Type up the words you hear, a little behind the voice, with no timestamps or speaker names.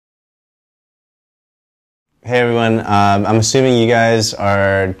Hey everyone, I'm assuming you guys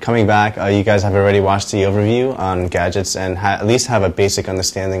are coming back. You guys have already watched the overview on gadgets and at least have a basic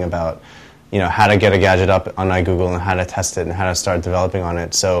understanding about, how to get a gadget up on iGoogle and how to test it and how to start developing on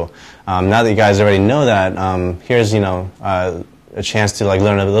it. So now that you guys already know that, here's a chance to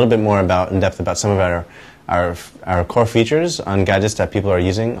learn a little bit more in depth about some of our core features on gadgets that people are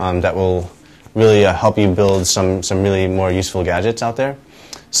using that will really help you build some really more useful gadgets out there.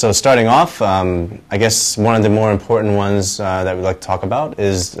 So starting off, I guess one of the more important ones that we'd like to talk about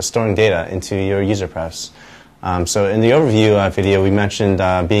is storing data into your user prefs. So in the overview video, we mentioned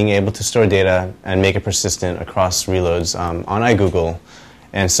being able to store data and make it persistent across reloads on iGoogle.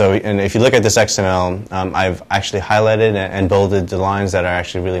 And if you look at this XML, I've actually highlighted and bolded the lines that are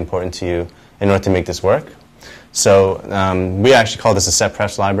actually really important to you in order to make this work. So we actually call this a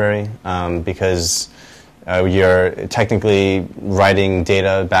SetPrefs library because you're technically writing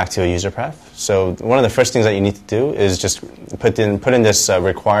data back to a user pref. So one of the first things that you need to do is just put in this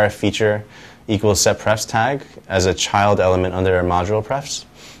require feature equals SetPrefs tag as a child element under our module prefs.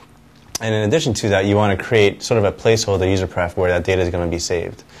 And in addition to that, you want to create sort of a placeholder user pref where that data is going to be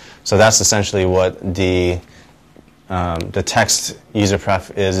saved. So that's essentially what the text user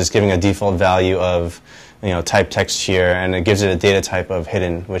pref is. It's giving a default value of type text here, and it gives it a data type of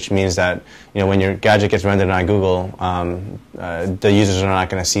hidden, which means that when your gadget gets rendered on Google, the users are not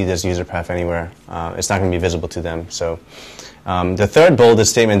going to see this user pref anywhere. It's not going to be visible to them. So the third bolded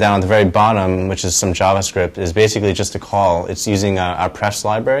statement down at the very bottom, which is some JavaScript, is basically just a call. It's using our prefs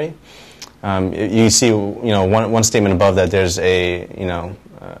library. You see, one statement above that. There's a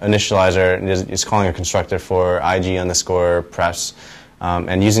initializer. It's calling a constructor for ig_prefs.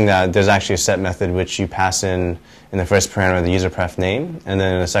 And using that, there's actually a set method which you pass in the first parameter the user pref name, and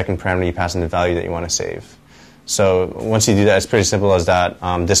then in the second parameter you pass in the value that you want to save. So once you do that, it's pretty simple as that.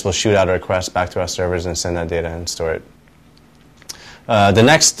 This will shoot out a request back to our servers and send that data and store it. The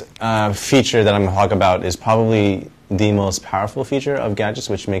next feature that I'm going to talk about is probably the most powerful feature of gadgets,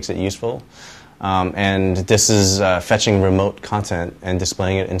 which makes it useful. And this is fetching remote content and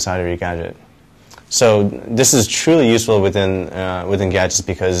displaying it inside of your gadget. So this is truly useful within gadgets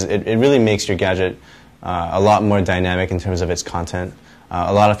because it really makes your gadget a lot more dynamic in terms of its content.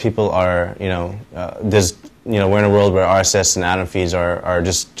 A lot of people are, we're in a world where RSS and Atom feeds are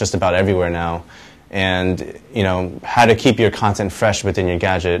just about everywhere now. And, how to keep your content fresh within your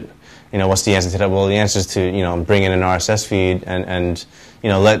gadget, what's the answer to that? Well, the answer is to, bring in an RSS feed and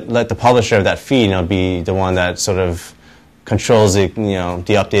let the publisher of that feed, be the one that sort of controls the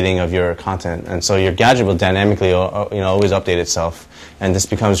updating of your content, and so your gadget will dynamically always update itself, and this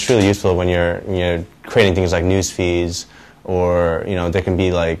becomes truly useful when you're creating things like news feeds, or there can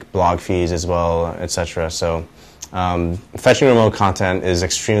be like blog feeds as well, etc. So fetching remote content is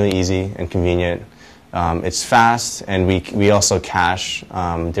extremely easy and convenient. It's fast, and we also cache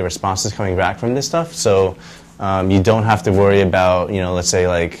the responses coming back from this stuff, so you don't have to worry about let's say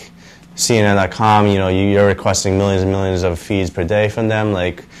like CNN.com, you're requesting millions and millions of feeds per day from them.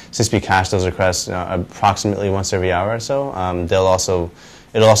 Since we cache those requests approximately once every hour or so, it'll also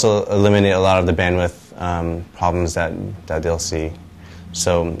eliminate a lot of the bandwidth problems that they'll see.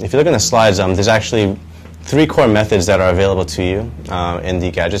 So if you look in the slides, there's actually 3 core methods that are available to you in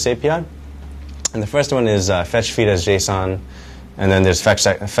the Gadgets API. And the first one is fetch feed as JSON, and then there's fetch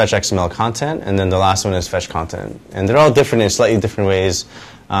XML content, and then the last one is fetch content. And they're all different in slightly different ways.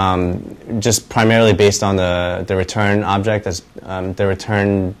 Just primarily based on the return object, the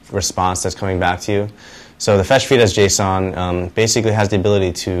return response that's coming back to you. So the fetch feed as JSON basically has the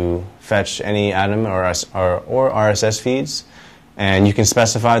ability to fetch any Atom or RSS feeds, and you can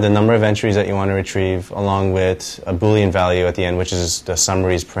specify the number of entries that you want to retrieve along with a Boolean value at the end, which is the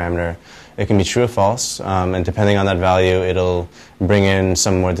summaries parameter. It can be true or false, and depending on that value, it'll bring in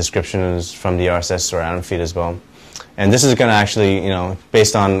some more descriptions from the RSS or Atom feed as well. And this is going to actually,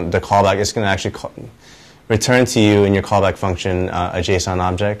 based on the callback, it's going to actually return to you in your callback function a JSON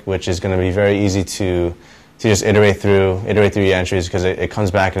object, which is going to be very easy to just iterate through your entries because it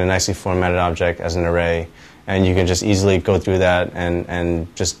comes back in a nicely formatted object as an array, and you can just easily go through that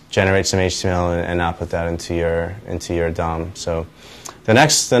and just generate some HTML and output that into your DOM. So the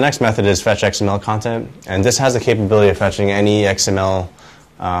next method is fetch XML content, and this has the capability of fetching any XML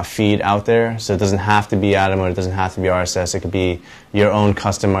feed out there, so it doesn't have to be Atom or it doesn't have to be RSS. It could be your own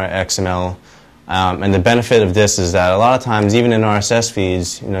custom XML. And the benefit of this is that a lot of times, even in RSS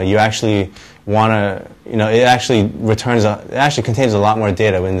feeds, you actually want to, it actually contains a lot more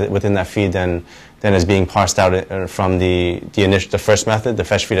data within that feed than is being parsed out from the first method, the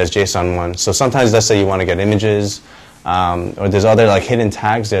fetch feed as JSON one. So sometimes, let's say you want to get images or there's other like hidden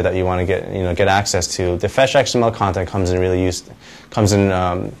tags there that you want to get access to. The fetch XML content comes in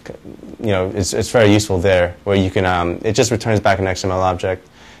it's very useful there, where you can it just returns back an XML object,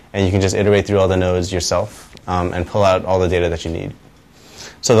 and you can just iterate through all the nodes yourself and pull out all the data that you need.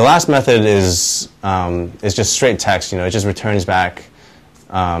 So the last method is just straight text. It just returns back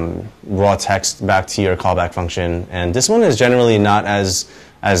raw text back to your callback function, and this one is generally not as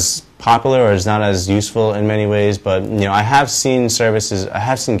popular, or is not as useful in many ways. But I have seen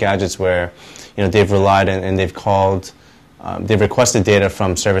gadgets where they've relied and they've called. They've requested data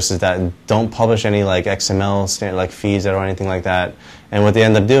from services that don't publish any like XML like feeds or anything like that. And what they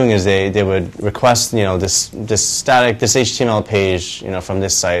end up doing is they would request this HTML page from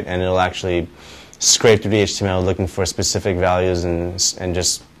this site, and it'll actually scrape through the HTML looking for specific values and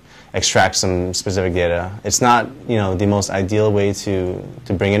just extract some specific data. It's not the most ideal way to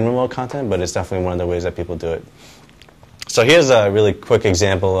bring in remote content, but it's definitely one of the ways that people do it. So here's a really quick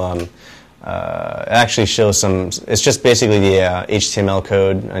example. It actually shows it's just basically the HTML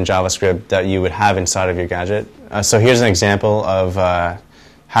code and JavaScript that you would have inside of your gadget. So here's an example of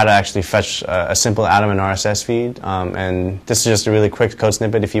how to actually fetch a simple Atom and RSS feed. And this is just a really quick code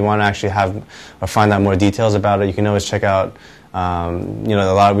snippet. If you want to actually have or find out more details about it, you can always check out, we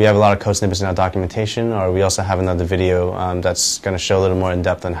have a lot of code snippets in our documentation, or we also have another video that's going to show a little more in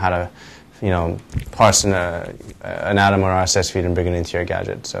depth on how to, parse an Atom or RSS feed and bring it into your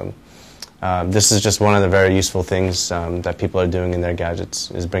gadget. So. This is just one of the very useful things that people are doing in their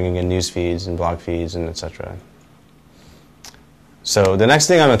gadgets, is bringing in news feeds and blog feeds and etc. So the next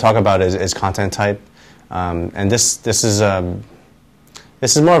thing I'm going to talk about is content type, and this is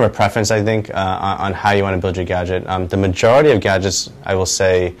more of a preference, I think, on how you want to build your gadget. The majority of gadgets, I will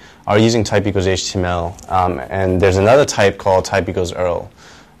say, are using type equals HTML, and there's another type called type equals URL.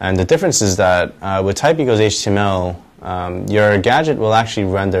 And the difference is that with type equals HTML, your gadget will actually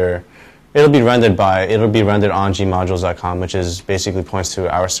render. It'll be rendered on gmodules.com, which is basically points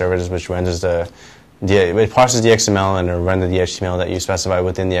to our servers, which renders it parses the XML and it'll render the HTML that you specify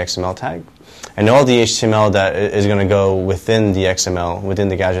within the XML tag, and all the HTML that is going to go within the XML, within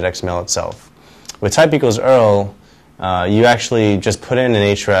the gadget XML itself. With type equals URL, you actually just put in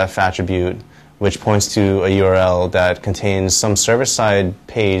an href attribute which points to a URL that contains some server-side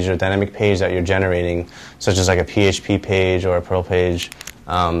page or dynamic page that you're generating, such as like a PHP page or a Perl page.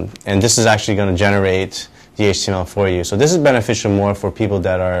 And this is actually going to generate the HTML for you. So this is beneficial more for people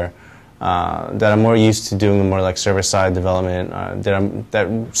that are more used to doing more like server-side development,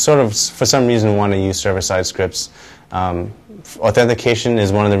 that sort of for some reason want to use server-side scripts. Authentication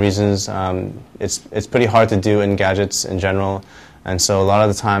is one of the reasons. It's pretty hard to do in gadgets in general, and so a lot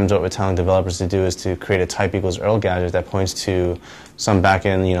of the times what we're telling developers to do is to create a type equals URL gadget that points to some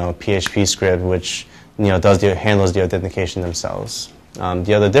backend PHP script which handles the authentication themselves.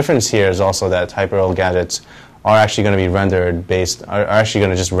 The other difference here is also that type URL gadgets are actually going to be are actually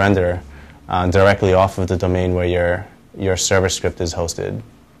going to just render directly off of the domain where your server script is hosted.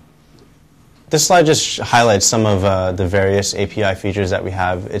 This slide just highlights some of the various API features that we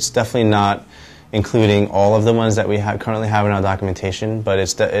have. It's definitely not including all of the ones that we currently have in our documentation, but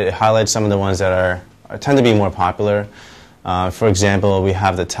it highlights some of the ones that tend to be more popular. For example, we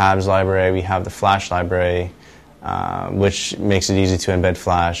have the tabs library, we have the flash library, which makes it easy to embed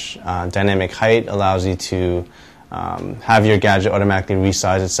Flash. Dynamic height allows you to have your gadget automatically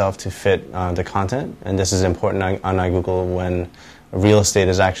resize itself to fit the content, and this is important on iGoogle when real estate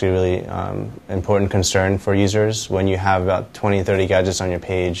is actually a really important concern for users. When you have about 20, 30 gadgets on your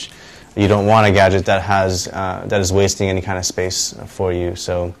page, you don't want a gadget that is wasting any kind of space for you.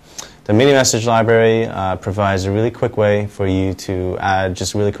 So the mini message library provides a really quick way for you to add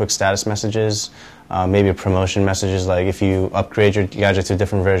just really quick status messages, maybe promotion messages, like if you upgrade your gadget to a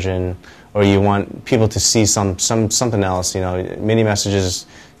different version, or you want people to see something else. Mini messages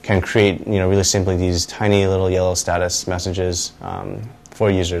can create really simply these tiny little yellow status messages for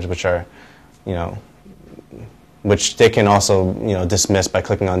users, which are which they can also dismiss by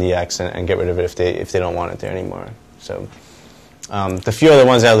clicking on the X and get rid of it if they don't want it there anymore. So the few other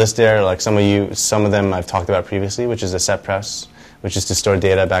ones that I list there, like some of them I've talked about previously, which is the SetPrefs, which is to store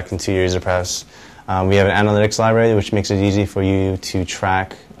data back into your user prefs. We have an analytics library, which makes it easy for you to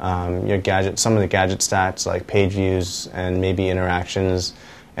track your gadget, some of the gadget stats like page views and maybe interactions,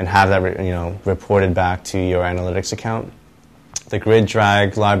 and have that reported back to your analytics account. The grid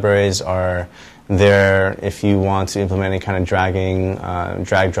drag libraries are there if you want to implement any kind of dragging,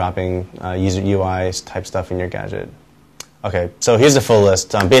 drag dropping, user UI type stuff in your gadget. Okay, so here's the full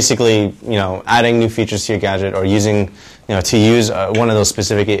list. Basically, adding new features to your gadget or using, to use one of those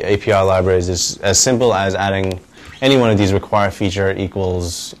specific API libraries is as simple as adding any one of these require feature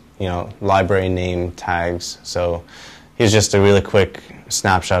equals, library name tags. So here's just a really quick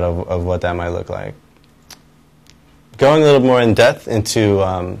snapshot of what that might look like. Going a little more in depth into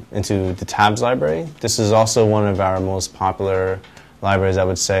the tabs library, this is also one of our most popular libraries, I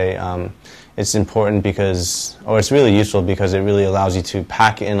would say. It's important it's really useful because it really allows you to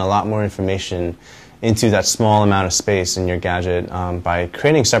pack in a lot more information into that small amount of space in your gadget by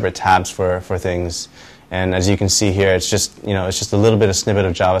creating separate tabs for things. And as you can see here, it's just a little bit of snippet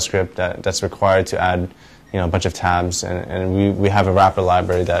of JavaScript that's required to add a bunch of tabs, and we have a wrapper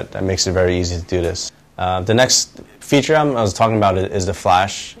library that makes it very easy to do this. The next feature I was talking about is the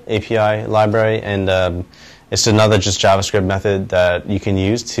Flash API library, and it's another just JavaScript method that you can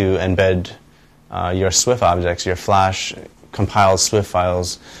use to embed your Swift objects, your Flash compiled Swift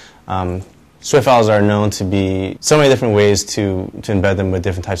files. Swift files are known to be so many different ways to embed them with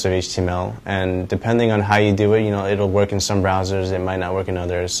different types of HTML, and depending on how you do it, it'll work in some browsers, it might not work in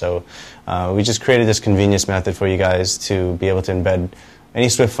others. So we just created this convenience method for you guys to be able to embed any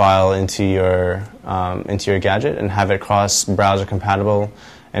Swift file into your gadget and have it cross-browser compatible,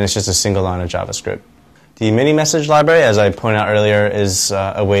 and it's just a single line of JavaScript. The mini message library, as I pointed out earlier, is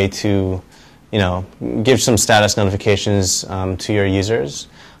a way to give some status notifications to your users.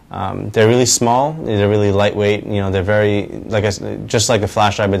 They're really small, they're really lightweight, they're very, just like the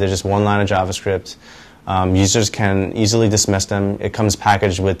Flash library, they're just one line of JavaScript. Users can easily dismiss them. It comes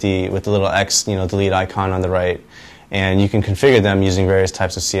packaged with the little X, delete icon on the right, and you can configure them using various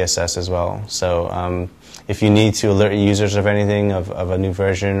types of CSS as well. So if you need to alert users of anything, of a new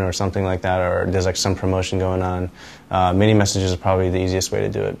version or something like that, or there's some promotion going on, mini messages is probably the easiest way to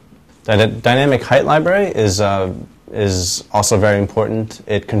do it. The dynamic height library is also very important.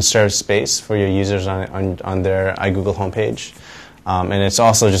 It conserves space for your users on their iGoogle homepage. And it's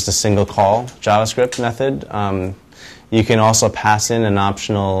also just a single call JavaScript method. You can also pass in an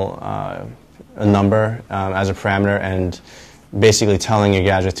optional a number as a parameter and basically telling your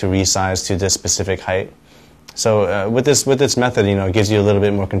gadget to resize to this specific height. So with this method, it gives you a little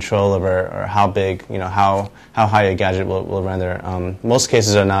bit more control over how big, how high your gadget will render. Most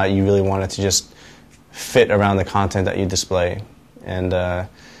cases are not. You really want it to just fit around the content that you display. And the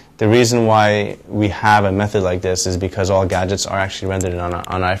reason why we have a method like this is because all gadgets are actually rendered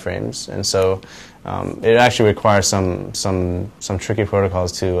on iframes, and so it actually requires some tricky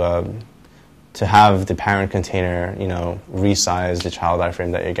protocols to have the parent container, resize the child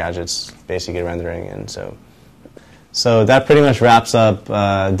iframe that your gadget's basically rendering. And so that pretty much wraps up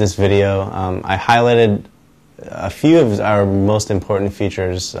this video. I highlighted a few of our most important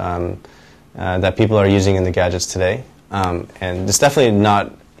features that people are using in the gadgets today, and it's definitely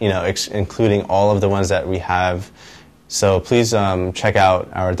not including all of the ones that we have. So please check out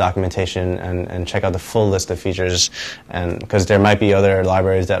our documentation and check out the full list of features, and because there might be other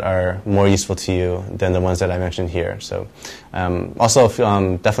libraries that are more useful to you than the ones that I mentioned here. So also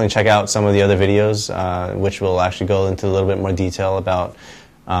definitely check out some of the other videos which will actually go into a little bit more detail about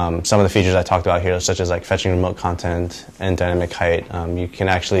some of the features I talked about here, such as fetching remote content and dynamic height. You can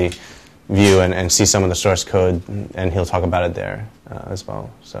actually view and see some of the source code, and he'll talk about it there as well.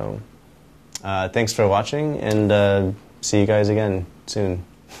 So thanks for watching, and see you guys again soon.